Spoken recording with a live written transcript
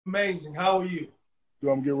Amazing. How are you? So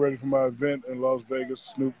I'm getting ready for my event in Las Vegas.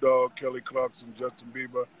 Snoop Dogg, Kelly Clarkson, Justin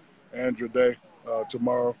Bieber, Andra Day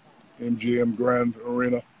tomorrow, MGM Grand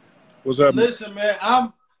Arena. What's happening? Listen, man,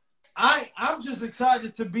 I'm just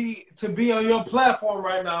excited to be on your platform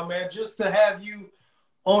right now, man. Just to have you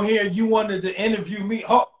on here. You wanted to interview me.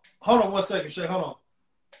 Hold on one second, Shay. Hold on.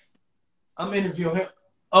 I'm interviewing him.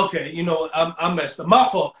 Okay, I messed up. My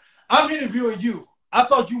fault. I'm interviewing you. I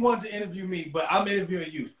thought you wanted to interview me, but I'm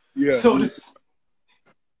interviewing you. Yeah, So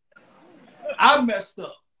I messed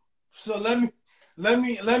up. So let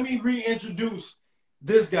me reintroduce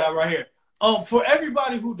this guy right here. For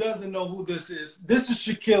everybody who doesn't know who this is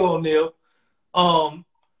Shaquille O'Neal. Um,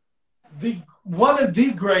 the one of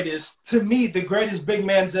the greatest, to me, the greatest big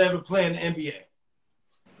man to ever play in the NBA.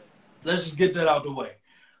 Let's just get that out the way.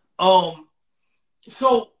 Um,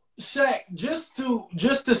 so Shaq, just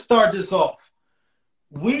to start this off,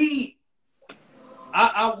 we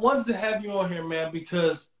I wanted to have you on here, man,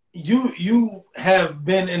 because you have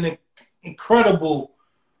been an incredible,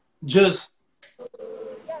 just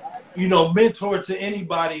mentor to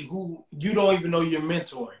anybody who you don't even know you're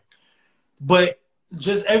mentoring. But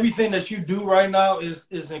just everything that you do right now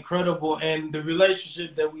is incredible, and the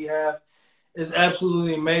relationship that we have is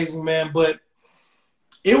absolutely amazing, man. But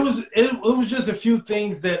it was just a few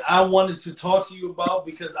things that I wanted to talk to you about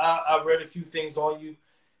because I read a few things on you,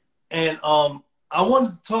 and I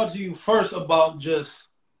wanted to talk to you first about just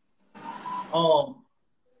um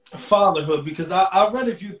fatherhood because I read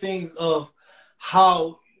a few things of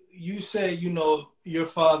how you say your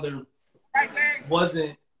father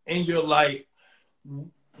wasn't in your life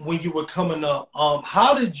when you were coming up.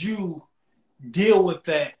 How did you deal with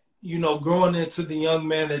that? Growing into the young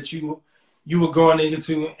man that you were growing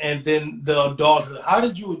into, and then the adulthood. How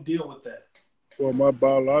did you deal with that? well, my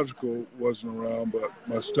biological wasn't around, but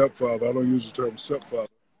my stepfather, I don't use the term stepfather,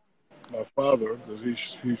 my father,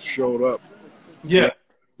 because he showed up. Yeah,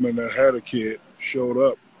 Man that had a kid, showed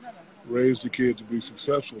up, raised the kid to be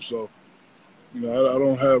successful. So, I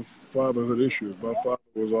don't have fatherhood issues. My father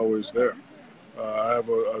was always there. I have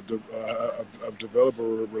I've developed a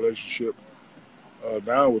relationship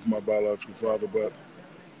now with my biological father. But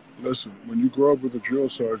listen, when you grow up with a drill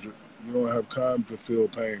sergeant, you don't have time to feel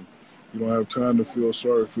pain. You don't have time to feel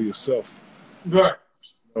sorry for yourself.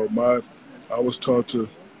 right. I was taught to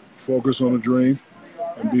focus on a dream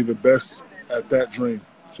and be the best at that dream.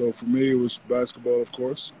 So for me, it was basketball, of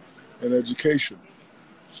course, and education.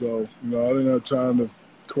 So, I didn't have time to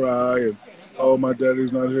cry and, oh, my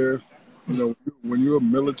daddy's not here. When you're a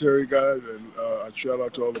military guy, and I shout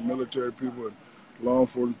out to all the military people and law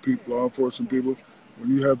enforcement people,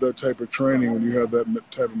 when you have that type of training, when you have that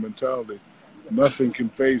type of mentality, nothing can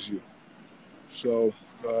phase you. So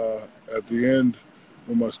at the end,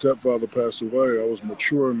 when my stepfather passed away, I was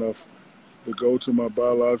mature enough to go to my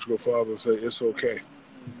biological father and say, it's okay.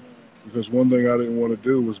 Because one thing I didn't want to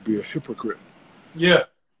do was be a hypocrite. Yeah,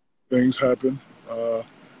 Things happen. Uh,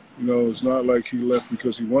 it's not like he left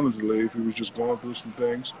because he wanted to leave. He was just going through some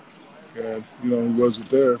things, and he wasn't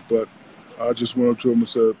there. But I just went up to him and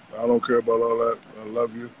said, "I don't care about all that. I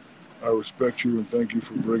love you. I respect you, and thank you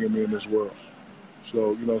for bringing me in this world."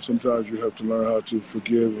 So sometimes you have to learn how to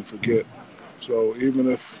forgive and forget. So even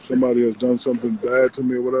if somebody has done something bad to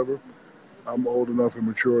me or whatever, I'm old enough and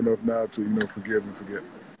mature enough now to forgive and forget.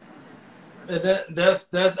 and that's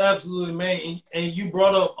absolutely amazing. And you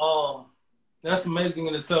brought up that's amazing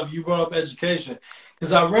in itself. You brought up education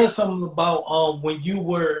because I read something about when you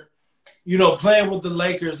were playing with the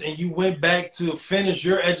Lakers and you went back to finish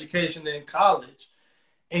your education in college,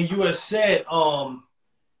 and you had said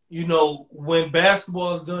when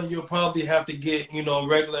basketball is done, you'll probably have to get a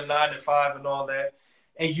regular 9 to 5 and all that,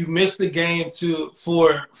 and you missed the game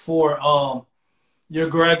for your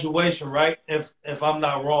graduation, right? If I'm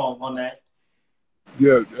not wrong on that.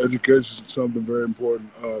 Yeah, education is something very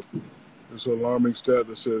important. It's an alarming stat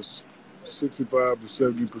that says 65 to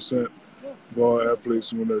 70% of all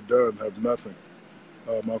athletes, when they're done, have nothing.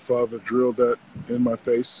 My father drilled that in my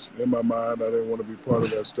face, in my mind. I didn't want to be part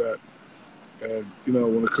of that stat. And,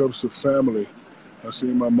 when it comes to family, I see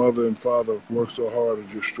my mother and father work so hard and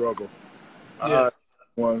just struggle. Yeah. I,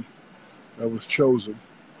 one that was chosen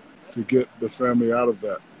to get the family out of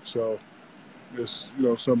that. So it's,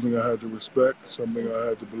 something I had to respect, something I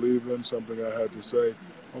had to believe in, something I had to say,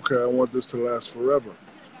 okay, I want this to last forever.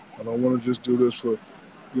 I don't want to just do this for,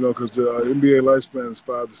 because the NBA lifespan is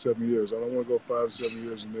 5 to 7 years. I don't want to go 5 to 7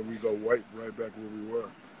 years and then we go white right back where we were.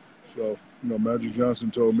 So, Magic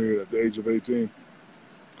Johnson told me at the age of 18,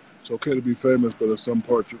 it's okay to be famous, but at some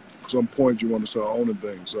point you want to start owning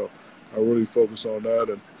things. So I really focus on that.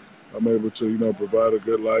 And I'm able to, provide a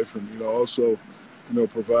good life and, also,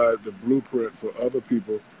 provide the blueprint for other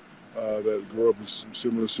people that grew up in some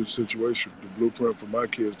similar situation. The blueprint for my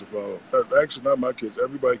kids to follow. Actually, not my kids,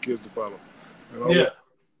 everybody's kids to follow. And Yeah.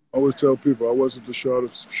 I always tell people I wasn't the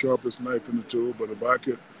sharpest knife in the tool, but if I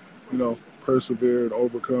could, persevere and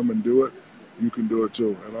overcome and do it, you can do it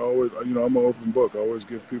too. And I always, I'm an open book. I always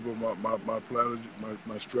give people my plan,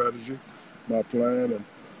 my strategy, my plan, and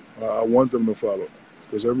I want them to follow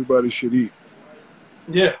because everybody should eat.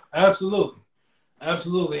 Yeah, absolutely.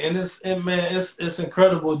 Absolutely. And man, it's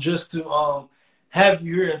incredible just to have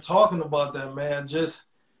you here and talking about that, man. Just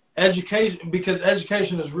education, because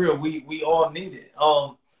education is real. We all need it.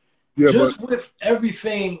 Yeah, but Just with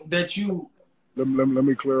everything that you. let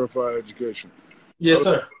me clarify education. A Yes, lot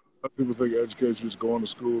sir. of people think education is going to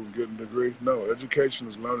school and getting a degree. No, education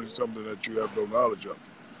is learning something that you have no knowledge of.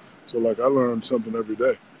 So, like, I learn something every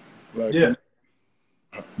day. Like Yeah.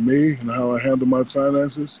 me and how I handle my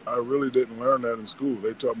finances, I really didn't learn that in school.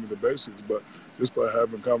 They taught me the basics, but just by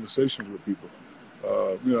having conversations with people,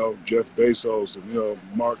 Jeff Bezos and,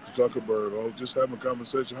 Mark Zuckerberg, just having a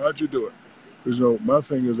conversation. How'd you do it? Because, my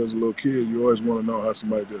thing is as a little kid, you always want to know how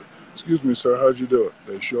somebody did it. Excuse me, sir, how'd you do it?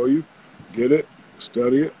 They show you, get it,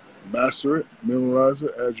 study it, master it, memorize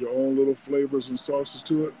it, add your own little flavors and sauces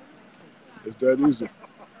to it. It's that easy.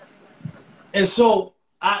 And so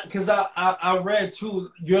I read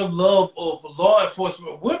too your love of law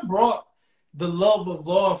enforcement. What brought the love of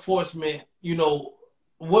law enforcement?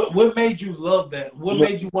 What made you love that? What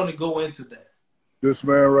made you want to go into that? This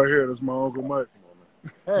man right here, that's my Uncle Mike.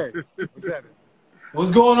 Hey, what's that?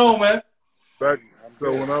 What's going on, man?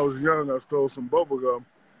 So when I was young, I stole some bubble gum,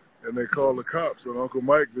 and they called the cops. And Uncle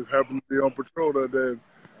Mike just happened to be on patrol that day, and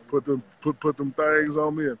put them things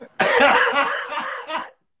on me.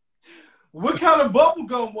 What kind of bubble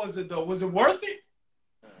gum was it though? Was it worth it?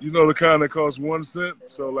 You know the kind that costs 1 cent.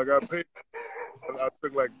 So like I paid, I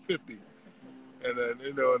took like 50, and then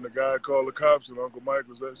and the guy called the cops, and Uncle Mike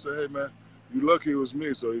was there, said, "Hey man, you lucky it was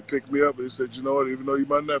me." So he picked me up and he said, "You know what? Even though you're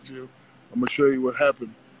my nephew, I'm gonna show you what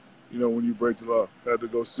happened. When you break the law." Had to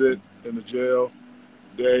go sit in the jail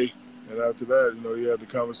day, and after that, he had the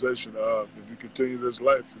conversation. If you continue this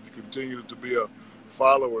life, if you continue to be a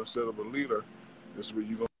follower instead of a leader, this is what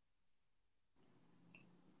you're gonna.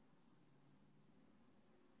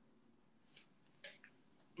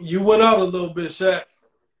 You went out a little bit, Shaq.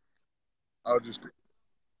 I'll just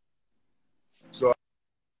so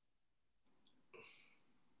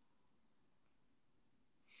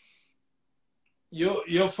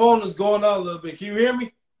Your phone is going out a little bit. Can you hear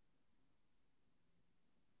me?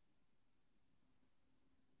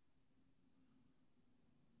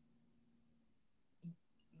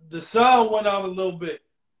 The sound went out a little bit.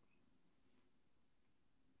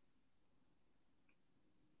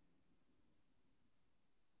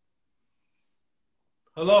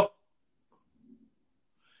 Hello?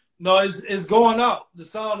 No, it's going out. The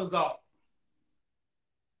sound is out.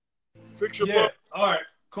 fix your Yeah. phone. All right.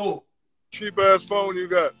 Cool. Cheap ass phone you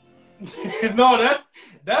got. No,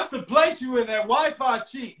 that's the place you in. That Wi-Fi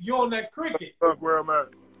cheap. You on that cricket. Look where I'm at.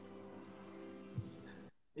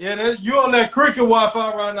 Yeah, you on that cricket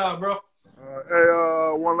Wi-Fi right now, bro.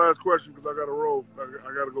 Hey, one last question because I got to roll.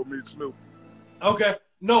 I got to go meet Snoop. Okay.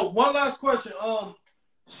 No, one last question.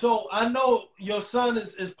 So I know your son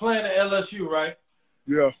is playing at LSU, right?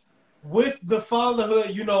 Yeah. With the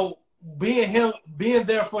fatherhood, being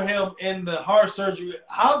there for him in the heart surgery,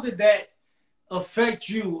 how did that affect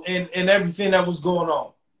you and everything that was going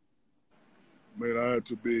on? Man, I had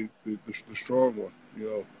to be the strong one.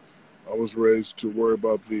 I was raised to worry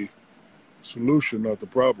about the solution, not the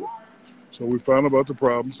problem. So we found about the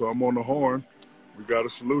problem. So I'm on the horn. We got a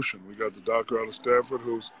solution. We got the doctor out of Stanford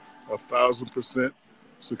who's 1,000%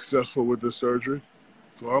 successful with the surgery.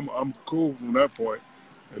 So I'm cool from that point.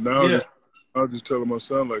 And now Yeah, I'm just telling my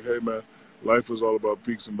son, like, hey man, life is all about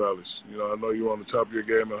peaks and valleys. I know you're on the top of your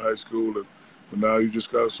game in high school, but now you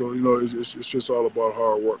just got it's just all about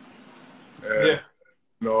hard work. And yeah,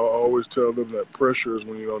 I always tell them that pressure is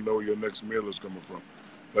when you don't know where your next meal is coming from.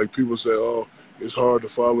 Like people say, oh, it's hard to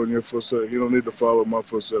follow in your footsteps. He don't need to follow my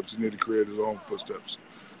footsteps. He need to create his own footsteps.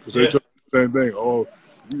 Because they yeah. tell me the same thing. Oh,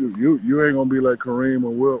 you ain't gonna be like Kareem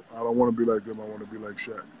or Wilt. I don't want to be like them. I want to be like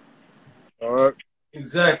Shaq. All right.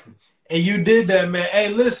 Exactly. And you did that, man. Hey,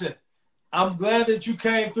 listen, I'm glad that you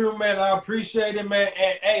came through, man. I appreciate it, man.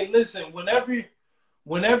 And hey, listen, whenever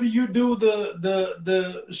you do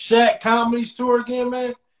the Shaq Comedies tour again,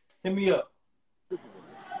 man, hit me up.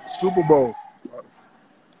 Super Bowl.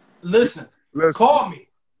 Listen, Listen. call me.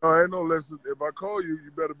 I ain't no listen. If I call you,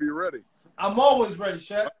 you better be ready. I'm always ready,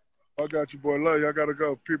 Shaq. I got you, boy. Love you. I gotta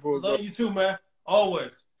go. People is Love you too, man.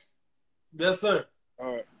 Always. Yes, sir.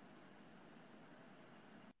 all right.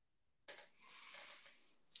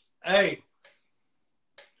 Hey,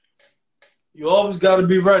 you always got to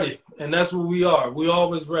be ready, and that's what we are. We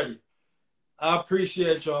always ready. I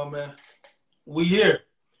appreciate y'all, man. We here.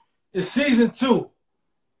 It's season 2.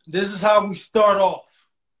 This is how we start off.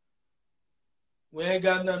 We ain't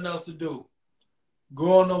got nothing else to do.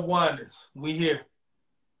 Growing Up Whiners, we here.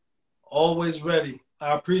 Always ready.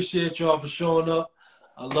 I appreciate y'all for showing up.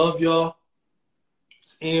 I love y'all.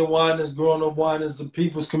 It's Ian Whiners, Growing Up Whiners, the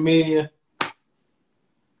people's comedian.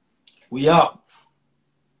 We out.